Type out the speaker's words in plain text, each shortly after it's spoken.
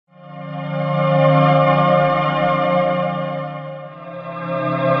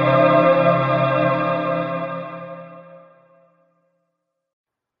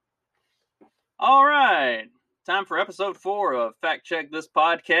time for episode 4 of Fact Check This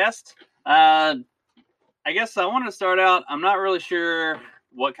Podcast. I guess I wanted to start out. I'm not really sure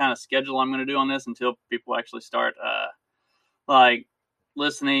what kind of schedule I'm going to do on this until people actually start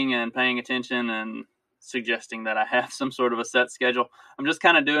listening and paying attention and suggesting that I have some sort of a set schedule. I'm just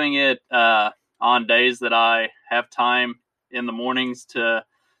kind of doing it on days that I have time in the mornings to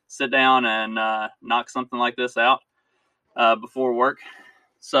sit down and knock something like this out before work.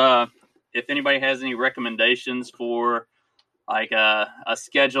 So if anybody has any recommendations for like a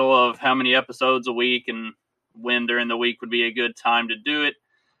schedule of how many episodes a week and when during the week would be a good time to do it,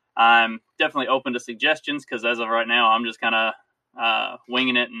 I'm definitely open to suggestions, because as of right now, I'm just kind of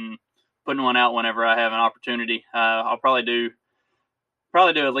winging it and putting one out whenever I have an opportunity. I'll probably do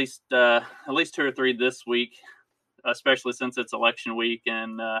at least 2 or 3 this week, especially since it's election week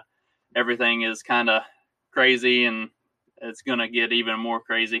and everything is kind of crazy, and it's going to get even more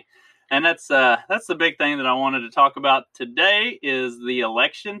crazy. And that's the big thing that I wanted to talk about today is the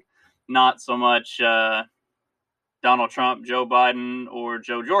election, not so much Donald Trump, Joe Biden, or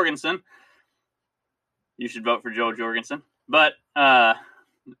Joe Jorgensen. You should vote for Joe Jorgensen. But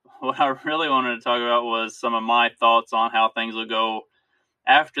what I really wanted to talk about was some of my thoughts on how things will go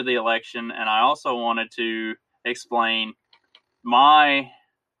after the election. And I also wanted to explain my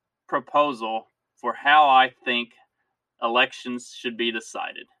proposal for how I think elections should be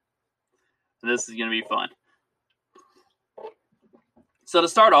decided. This is going to be fun. So to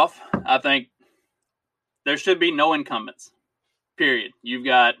start off, I think there should be no incumbents, period. You've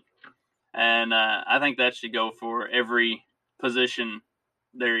got, and I think that should go for every position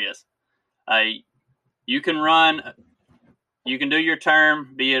there is. You can run, you can do your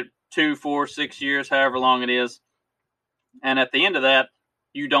term, be it 2, 4, 6 years, however long it is. And at the end of that,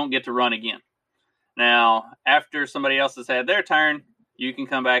 you don't get to run again. Now, after somebody else has had their turn, you can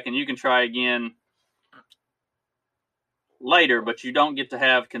come back and you can try again later, but you don't get to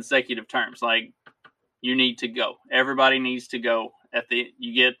have consecutive terms. Like, you need to go. Everybody needs to go.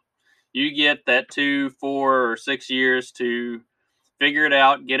 You get that 2, 4, or 6 years to figure it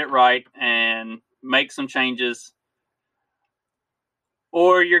out, get it right, and make some changes,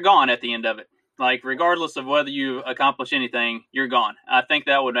 or you're gone at the end of it. Like, regardless of whether you accomplish anything, you're gone. I think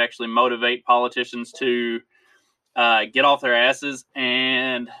that would actually motivate politicians to get off their asses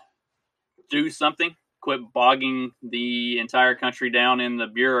and do something. Quit bogging the entire country down in the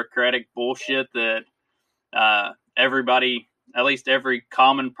bureaucratic bullshit that everybody, at least every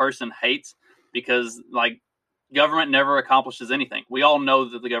common person, hates, because like government never accomplishes anything. We all know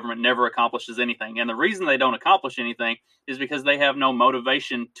that the government never accomplishes anything. And the reason they don't accomplish anything is because they have no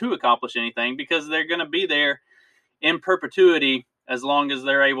motivation to accomplish anything, because they're going to be there in perpetuity as long as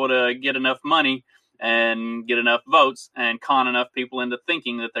they're able to get enough money and get enough votes and con enough people into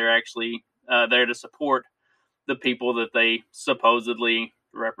thinking that they're actually there to support the people that they supposedly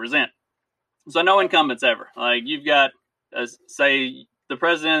represent. So no incumbents ever. Like, you've got, say, the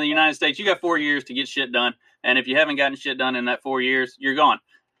president of the United States, you got 4 years to get shit done. And if you haven't gotten shit done in that 4 years, you're gone.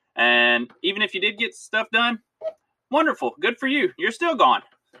 And even if you did get stuff done, wonderful. Good for you. You're still gone.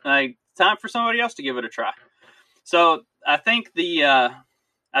 Like, time for somebody else to give it a try. So I think the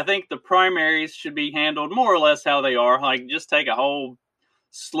primaries should be handled more or less how they are. Like, just take a whole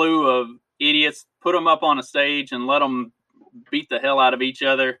slew of idiots, put them up on a stage, and let them beat the hell out of each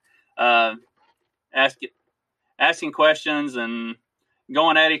other, asking questions and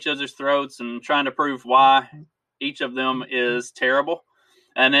going at each other's throats and trying to prove why each of them is terrible.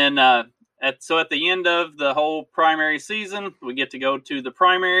 And then at the end of the whole primary season, we get to go to the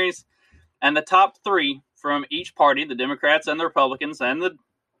primaries, and the top 3 from each party, the Democrats and the Republicans and the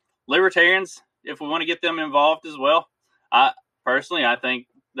Libertarians, if we want to get them involved as well. I think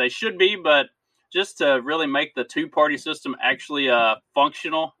they should be, but just to really make the 2-party system actually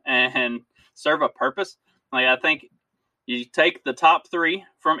functional and serve a purpose, like, I think you take the top 3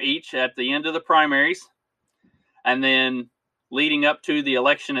 from each at the end of the primaries, and then leading up to the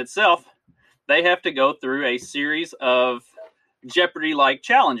election itself, they have to go through a series of Jeopardy-like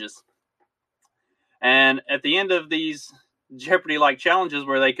challenges. And at the end of these Jeopardy-like challenges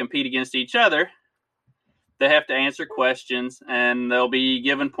where they compete against each other, they have to answer questions, and they'll be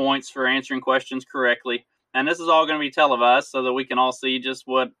given points for answering questions correctly. And this is all going to be televised so that we can all see just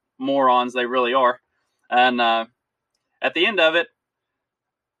what morons they really are. And at the end of it,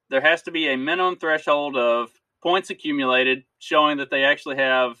 there has to be a minimum threshold of points accumulated showing that they actually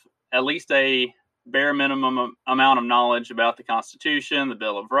have at least a bare minimum amount of knowledge about the Constitution, the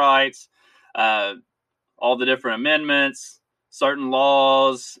Bill of Rights, all the different amendments, certain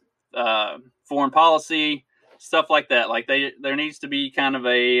laws, foreign policy, stuff like that. Like, there needs to be kind of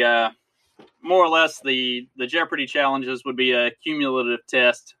a more or less the Jeopardy challenges would be a cumulative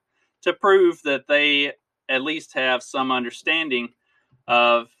test to prove that they at least have some understanding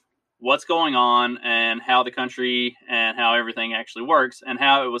of what's going on and how the country and how everything actually works and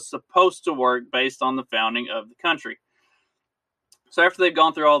how it was supposed to work based on the founding of the country. So after they've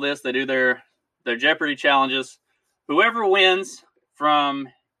gone through all this, they do their Jeopardy challenges. Whoever wins from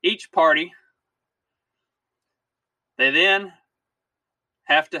each party, they then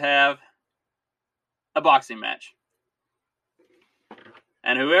have to have a boxing match.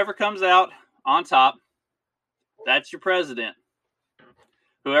 And whoever comes out on top, that's your president.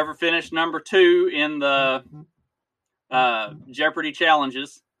 Whoever finished number 2 in the Jeopardy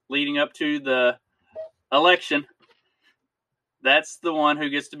challenges leading up to the election, that's the one who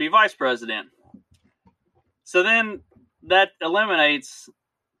gets to be vice president. So then that eliminates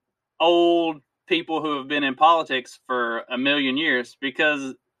old people who have been in politics for a million years,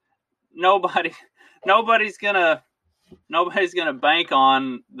 because nobody's gonna bank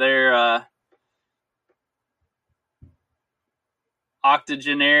on their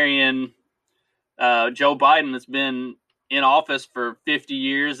octogenarian Joe Biden that's been in office for 50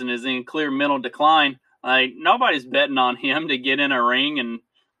 years and is in clear mental decline. Like, nobody's betting on him to get in a ring and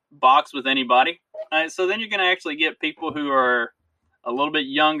box with anybody. So then you're going to actually get people who are a little bit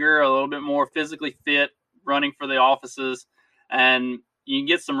younger, a little bit more physically fit, running for the offices, and you can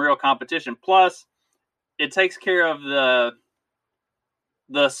get some real competition. Plus, it takes care of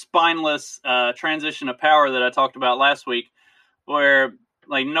the spineless transition of power that I talked about last week, where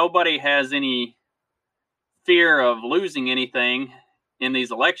like nobody has any fear of losing anything in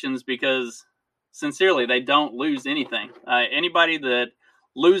these elections, because sincerely they don't lose anything. Anybody that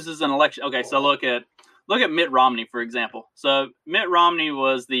loses an election, okay, so look at Mitt Romney, for example. So Mitt Romney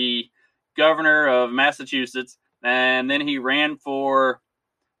was the governor of Massachusetts, and then he ran for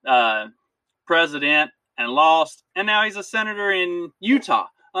president and lost, and now he's a senator in Utah.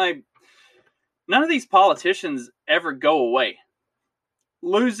 Like, none of these politicians ever go away.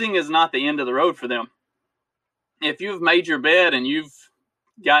 Losing is not the end of the road for them. If you've made your bed and you've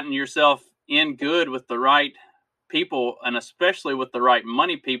gotten yourself in good with the right people, and especially with the right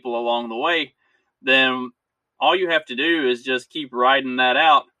money people along the way, then all you have to do is just keep riding that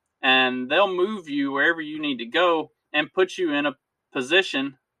out, and they'll move you wherever you need to go and put you in a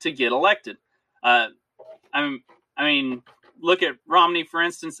position to get elected. I mean, look at Romney, for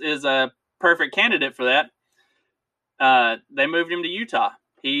instance, is a perfect candidate for that. They moved him to Utah.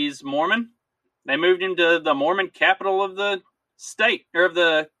 He's Mormon. They moved him to the Mormon capital of the state, or of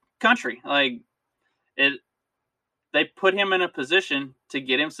the country. They put him in a position to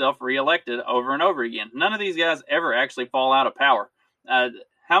get himself reelected over and over again. None of these guys ever actually fall out of power.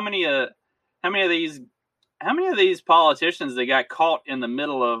 How many of these politicians that got caught in the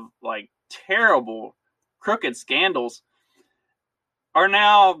middle of like terrible, crooked scandals are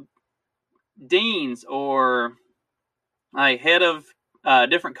now deans or head of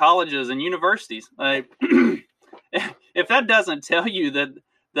different colleges and universities? If that doesn't tell you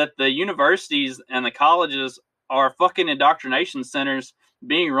that the universities and the colleges are fucking indoctrination centers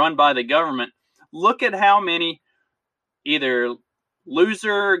being run by the government, look at how many either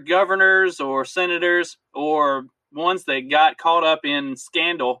loser governors or senators or ones that got caught up in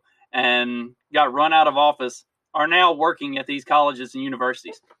scandal and got run out of office are now working at these colleges and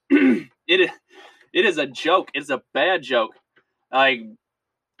universities. It is a joke. It's a bad joke. I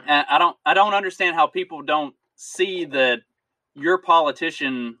don't understand how people don't see that your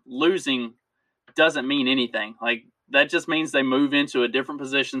politician losing doesn't mean anything. Like, that just means they move into a different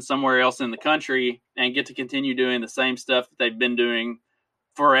position somewhere else in the country and get to continue doing the same stuff that they've been doing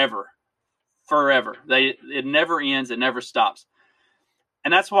forever. It never ends. It never stops.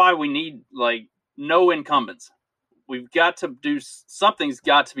 And that's why we need like no incumbents. We've got to do something's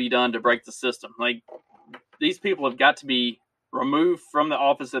got to be done to break the system. Like, these people have got to be removed from the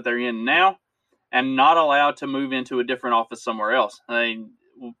office that they're in now and not allowed to move into a different office somewhere else. I mean,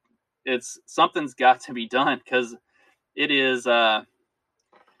 something's got to be done, because it is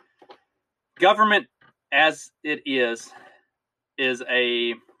government as it is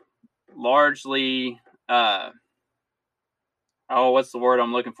a largely what's the word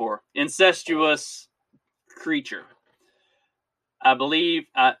I'm looking for? Incestuous creature. I believe,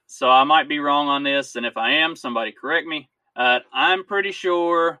 so I might be wrong on this, and if I am, somebody correct me. I'm pretty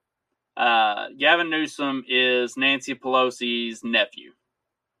sure Gavin Newsom is Nancy Pelosi's nephew.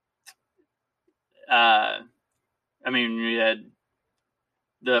 We had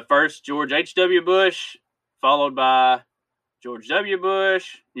the first George H.W. Bush, followed by George W.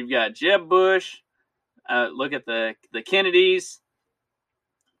 Bush. You've got Jeb Bush. Look at the Kennedys.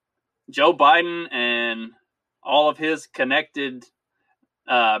 Joe Biden and all of his connected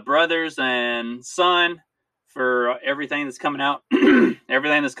brothers and son for everything that's coming out,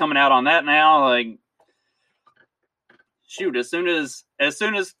 everything that's coming out on that now. Like, shoot, as soon as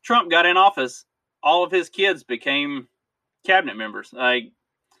Trump got in office, all of his kids became cabinet members. Like,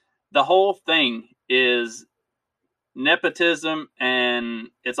 the whole thing is nepotism, and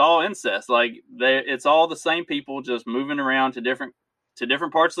it's all incest. Like, it's all the same people just moving around to different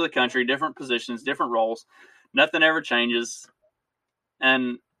parts of the country, different positions, different roles. Nothing ever changes,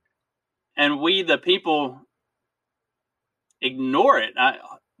 and we, the people, ignore it.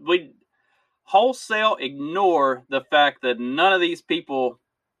 We wholesale ignore the fact that none of these people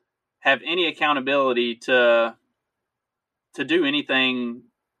have any accountability to do anything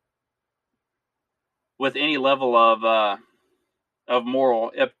with any level of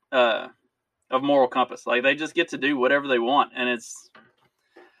moral compass. Like, they just get to do whatever they want, and it's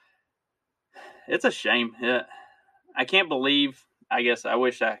a shame. I can't believe. I guess I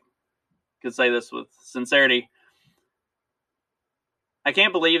wish I could say this with sincerity. I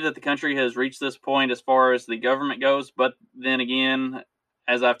can't believe that the country has reached this point as far as the government goes. But then again,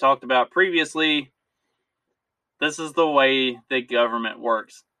 as I've talked about previously, this is the way the government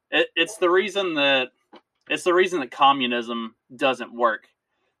works. It's the reason that communism doesn't work.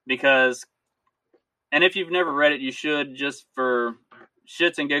 Because, and if you've never read it, you should, just for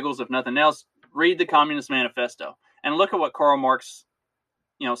shits and giggles, if nothing else, read the Communist Manifesto and look at what Karl Marx,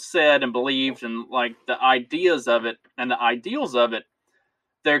 said and believed, and like the ideas of it and the ideals of it.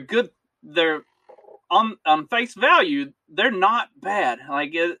 They're good. They're on face value. They're not bad.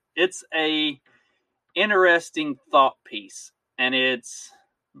 Like, it's a interesting thought piece, and it's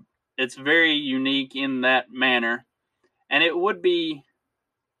very unique in that manner. And it would be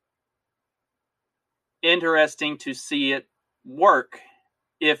interesting to see it work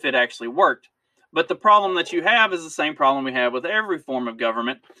if it actually worked. But the problem that you have is the same problem we have with every form of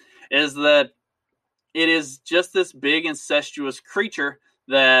government, is that it is just this big incestuous creature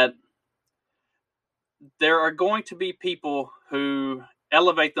that there are going to be people who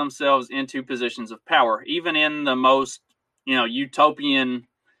elevate themselves into positions of power, even in the most, utopian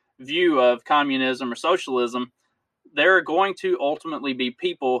view of communism or socialism. There are going to ultimately be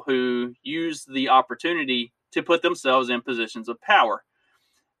people who use the opportunity to put themselves in positions of power.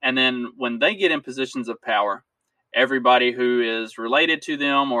 And then when they get in positions of power, everybody who is related to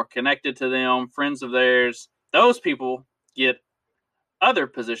them or connected to them, friends of theirs, those people get other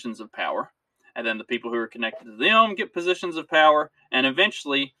positions of power. And then the people who are connected to them get positions of power. And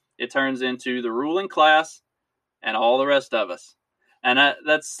eventually it turns into the ruling class and all the rest of us. And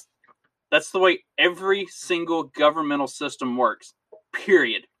that's the way every single governmental system works,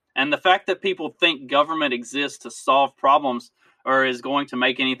 period. And the fact that people think government exists to solve problems or is going to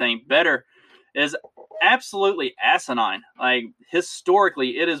make anything better is absolutely asinine. Like,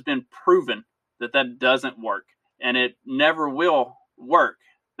 historically, it has been proven that doesn't work, and it never will work.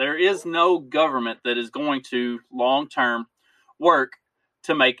 There is no government that is going to long-term work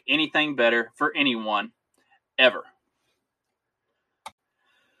to make anything better for anyone, ever.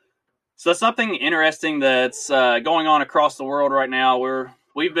 So something interesting that's going on across the world right now,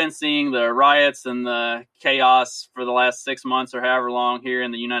 we've been seeing the riots and the chaos for the last 6 months or however long here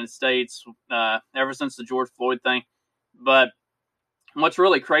in the United States, ever since the George Floyd thing. But what's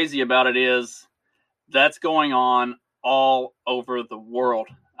really crazy about it is that's going on all over the world.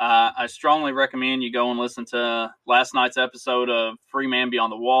 I strongly recommend you go and listen to last night's episode of Free Man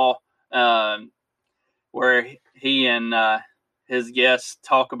Beyond the Wall, where he and his guests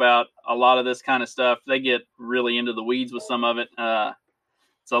talk about a lot of this kind of stuff. They get really into the weeds with some of it.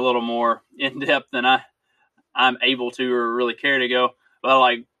 It's a little more in depth than I'm able to or really care to go. But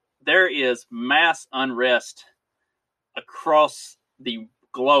like, there is mass unrest across the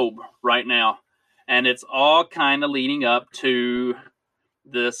globe right now, and it's all kind of leading up to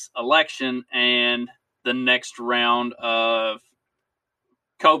this election and the next round of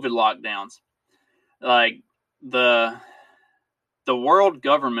COVID lockdowns. Like, the world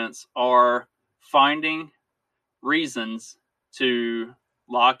governments are finding reasons to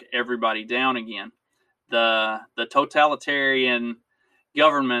lock everybody down again. The totalitarian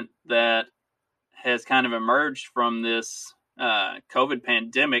government that has kind of emerged from this COVID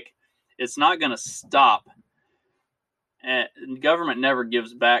pandemic, it's not going to stop. Government never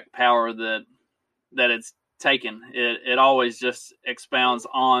gives back power that it's taken. It always just expounds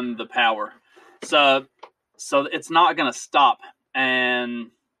on the power. So it's not going to stop.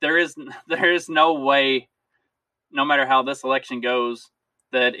 And there is no way, no matter how this election goes,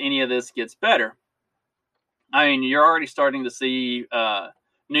 that any of this gets better. I mean, you're already starting to see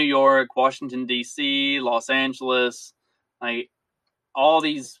New York, Washington, D.C., Los Angeles, like all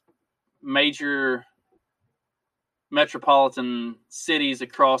these major metropolitan cities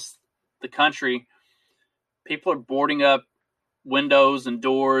across the country, people are boarding up windows and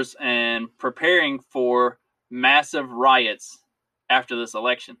doors and preparing for massive riots after this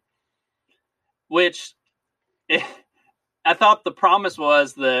election. Which I thought the promise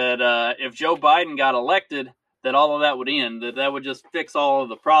was that if Joe Biden got elected, that all of that would end, that would just fix all of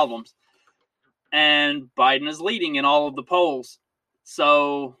the problems. And Biden is leading in all of the polls.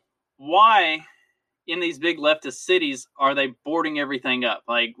 So why in these big leftist cities are they boarding everything up?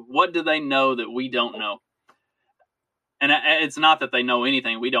 Like, what do they know that we don't know? And it's not that they know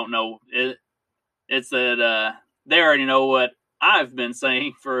anything we don't know. It's that they already know what I've been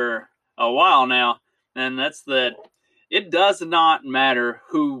saying for a while now, and that's that it does not matter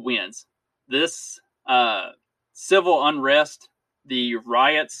who wins. This civil unrest, the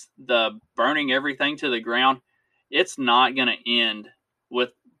riots, the burning everything to the ground, it's not going to end with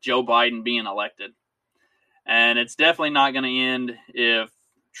Joe Biden being elected. And it's definitely not going to end if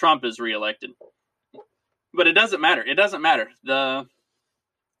Trump is reelected. But it doesn't matter. It doesn't matter.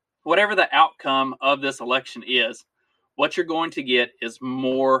 Whatever the outcome of this election is, what you're going to get is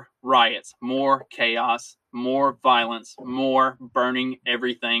more riots, more chaos, more violence, more burning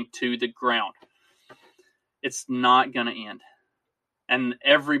everything to the ground. It's not going to end. And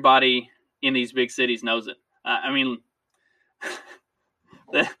everybody in these big cities knows it. I mean,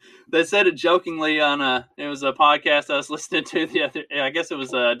 they said it jokingly on it was a podcast I was listening to the other, I guess it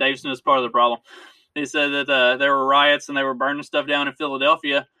was Dave Smith's Part of the Problem. He said that there were riots and they were burning stuff down in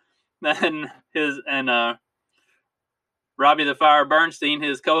Philadelphia. And Robbie the Fire Bernstein,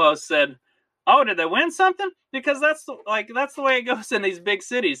 his co-host, said, "Oh, did they win something? Because that's the way it goes in these big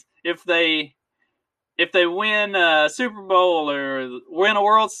cities. If they win a Super Bowl or win a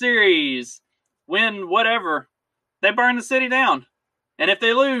World Series, win whatever, they burn the city down. And if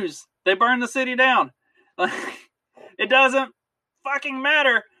they lose, they burn the city down. It doesn't fucking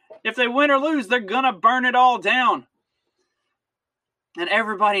matter. If they win or lose, they're gonna burn it all down. And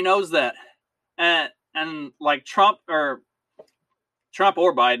everybody knows that. And like Trump or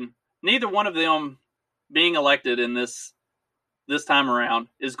Biden, neither one of them being elected in this time around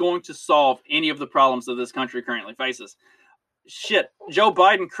is going to solve any of the problems that this country currently faces. Shit, Joe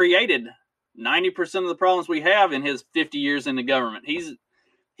Biden created 90% of the problems we have in his 50 years in the government.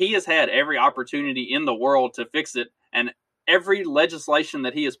 He has had every opportunity in the world to fix it, and every legislation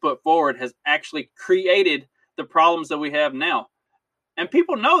that he has put forward has actually created the problems that we have now. And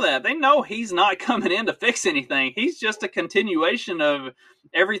people know that. They know he's not coming in to fix anything. He's just a continuation of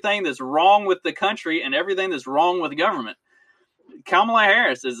everything that's wrong with the country and everything that's wrong with government. Kamala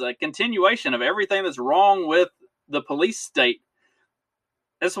Harris is a continuation of everything that's wrong with the police state.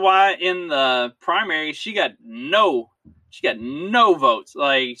 That's why in the primary she got no votes.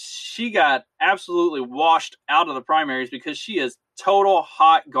 Like, she got absolutely washed out of the primaries because she is total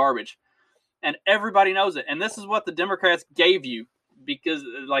hot garbage. And everybody knows it. And this is what the Democrats gave you, because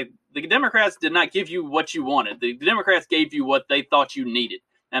like the Democrats did not give you what you wanted. The Democrats gave you what they thought you needed.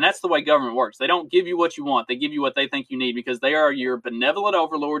 And that's the way government works. They don't give you what you want. They give you what they think you need, because they are your benevolent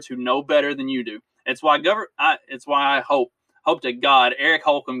overlords who know better than you do. It's why I hope to God Eric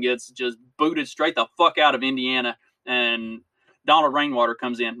Holcomb gets just booted straight the fuck out of Indiana and Donald Rainwater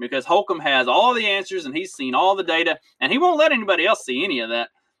comes in, because Holcomb has all the answers and he's seen all the data, and he won't let anybody else see any of that.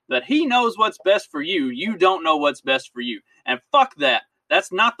 That he knows what's best for you. You don't know what's best for you. And fuck that.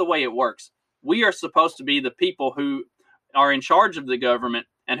 That's not the way it works. We are supposed to be the people who are in charge of the government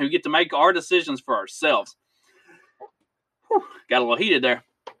and who get to make our decisions for ourselves. Whew, got a little heated there.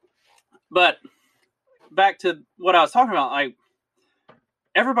 But back to what I was talking about, like,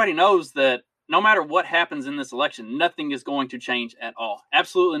 everybody knows that no matter what happens in this election, nothing is going to change at all.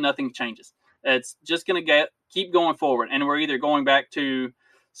 Absolutely nothing changes. It's just going to keep going forward. And we're either going back to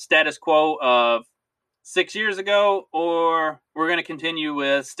status quo of 6 years ago, or we're going to continue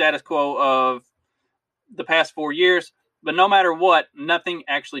with status quo of the past 4 years. But no matter what, nothing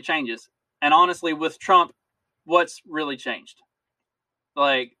actually changes. And honestly, with Trump, what's really changed?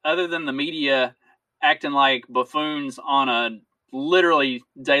 Like, other than the media acting like buffoons on a literally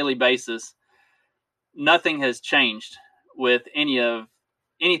daily basis, nothing has changed with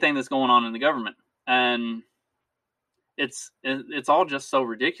anything that's going on in the government. And it's all just so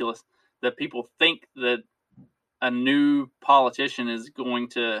ridiculous that people think that a new politician is going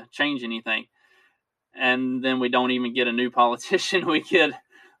to change anything. And then we don't even get a new politician. We get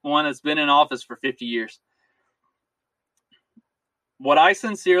one that's been in office for 50 years. What I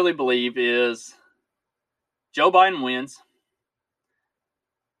sincerely believe is Joe Biden wins.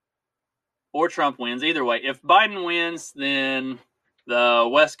 or Trump wins. Either way, if Biden wins, then the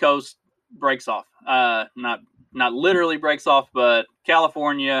West Coast breaks off. Not literally breaks off, but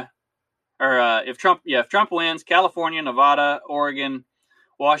California, or if Trump wins, California, Nevada, Oregon,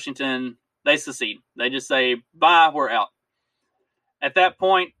 Washington, they secede. They just say, bye, we're out. At that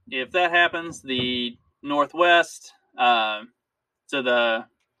point, if that happens, the Northwest, to the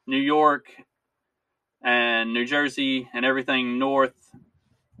New York and New Jersey and everything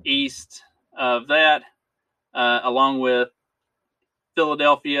northeast of that, along with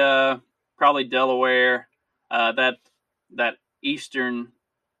Philadelphia, probably Delaware, that eastern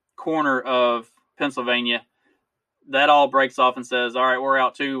corner of Pennsylvania, that all breaks off and says, all right, we're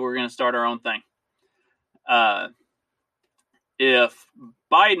out too. We're going to start our own thing. If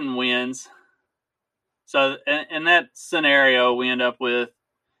Biden wins, so in that scenario, we end up with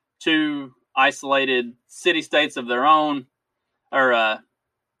two isolated city-states of their own, or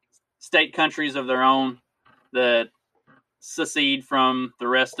state countries of their own, that secede from the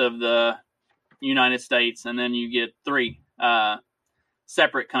rest of the United States, and then you get three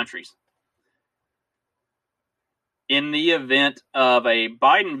separate countries. In the event of a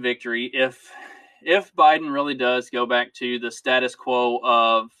Biden victory, if Biden really does go back to the status quo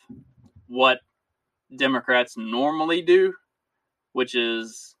of what Democrats normally do, which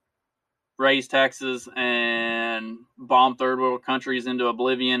is raise taxes and bomb third world countries into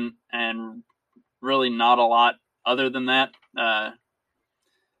oblivion, and really not a lot other than that,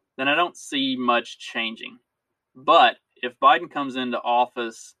 then I don't see much changing. But if Biden comes into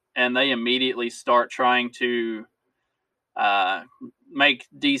office and they immediately start trying to make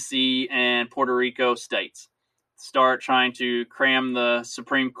D.C. and Puerto Rico states, start trying to cram the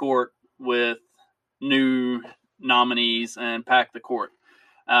Supreme Court with new nominees and pack the court,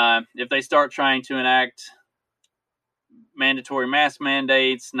 if they start trying to enact mandatory mask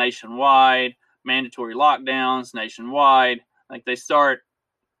mandates nationwide, mandatory lockdowns nationwide, like they start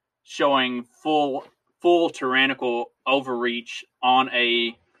showing full tyrannical overreach on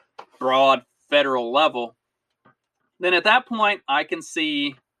a broad federal level, then at that point I can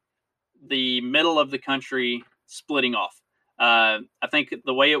see the middle of the country splitting off. I think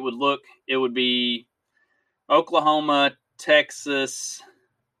the way it would look, it would be Oklahoma, Texas,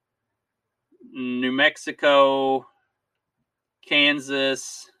 New Mexico,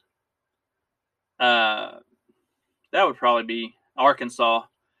 Kansas. That would probably be Arkansas.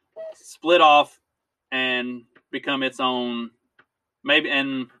 Split off and become its own, maybe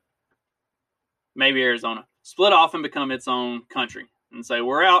Arizona. Split off and become its own country and say,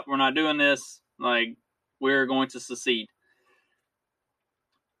 we're out, we're not doing this, like, we're going to secede.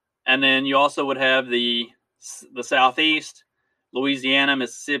 And then you also would have the Southeast, Louisiana,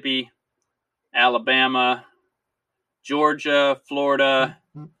 Mississippi, Alabama, Georgia, Florida,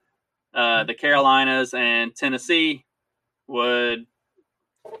 the Carolinas, and Tennessee would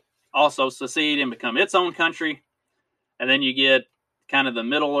also secede and become its own country. And then you get kind of the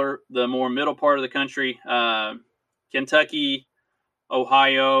more middle part of the country, Kentucky,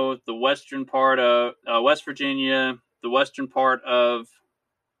 Ohio, the western part of West Virginia, the western part of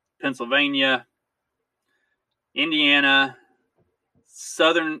Pennsylvania, Indiana,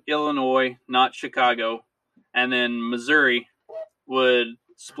 southern Illinois, not Chicago, and then Missouri would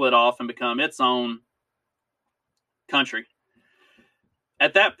split off and become its own country.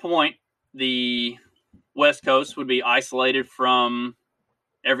 At that point, the West Coast would be isolated from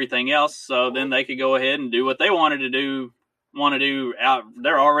everything else, so then they could go ahead and do what they wanted to do.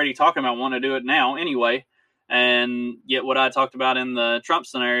 They're already talking about wanting to do it now anyway, and get what I talked about in the Trump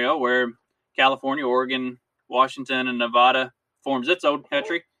scenario, where California, Oregon, Washington, and Nevada forms its own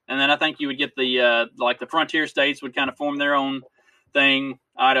country. And then I think you would get the the frontier states would kind of form their own thing: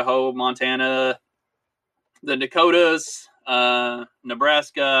 Idaho, Montana, the Dakotas,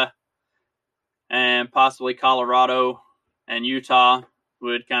 Nebraska, and possibly Colorado and Utah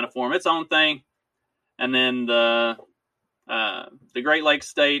would kind of form its own thing. And then the Great Lakes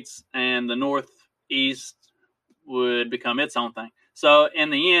states and the Northeast would become its own thing. So in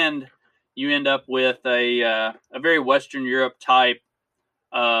the end, you end up with a very Western Europe type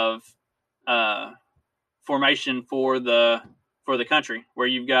of formation for the country, where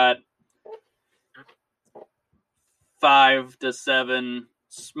you've got 5 to 7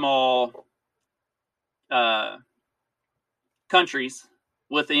 small countries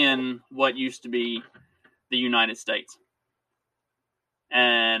within what used to be the United States.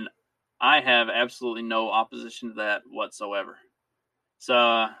 And I have absolutely no opposition to that whatsoever. So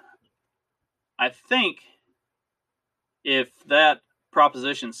I think if that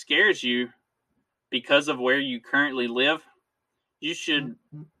proposition scares you because of where you currently live, you should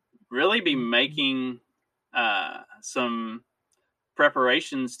really be making some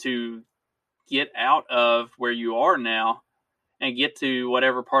preparations to get out of where you are now and get to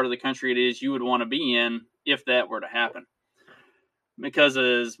whatever part of the country it is you would want to be in if that were to happen. Because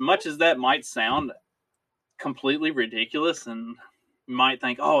as much as that might sound completely ridiculous and you might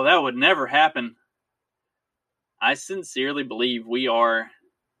think, oh, that would never happen, I sincerely believe we are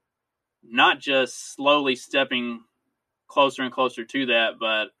not just slowly stepping closer and closer to that,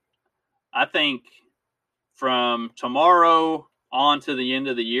 but I think from tomorrow on to the end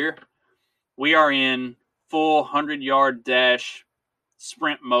of the year, we are in full 100-yard dash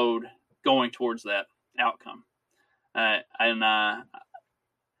sprint mode going towards that outcome. And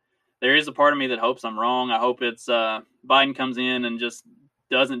there is a part of me that hopes I'm wrong. I hope it's Biden comes in and just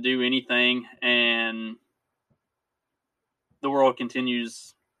doesn't do anything and the world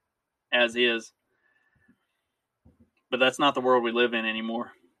continues as is. But that's not the world we live in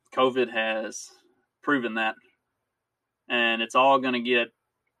anymore. COVID has proven that. And it's all going to get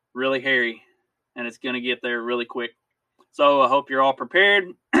really hairy, and it's going to get there really quick. So I hope you're all prepared.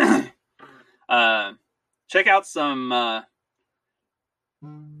 Check out some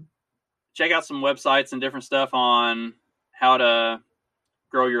websites and different stuff on how to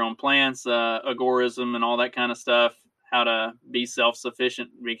grow your own plants, agorism and all that kind of stuff, how to be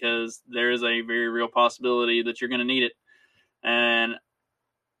self-sufficient, because there is a very real possibility that you're going to need it. And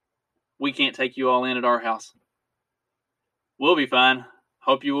we can't take you all in at our house. We'll be fine.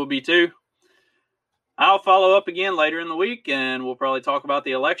 Hope you will be too. I'll follow up again later in the week, and we'll probably talk about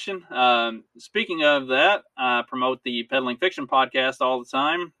the election. Speaking of that, I promote the Peddling Fiction podcast all the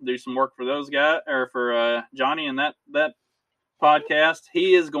time. Do some work for those guys, or for Johnny and that podcast.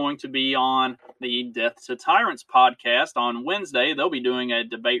 He is going to be on the Death to Tyrants podcast on Wednesday. They'll be doing a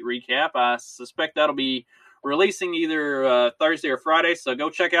debate recap. I suspect that'll be releasing either Thursday or Friday, so go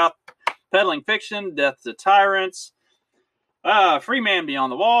check out Peddling Fiction, Death to Tyrants, Free Man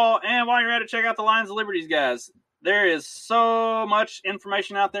Beyond the Wall, and while you're at it, check out the Lions of Liberties, guys. There is so much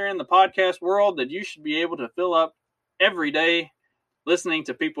information out there in the podcast world that you should be able to fill up every day listening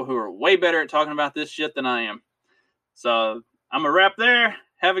to people who are way better at talking about this shit than I am. So I'm going to wrap there.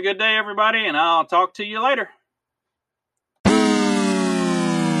 Have a good day, everybody, and I'll talk to you later.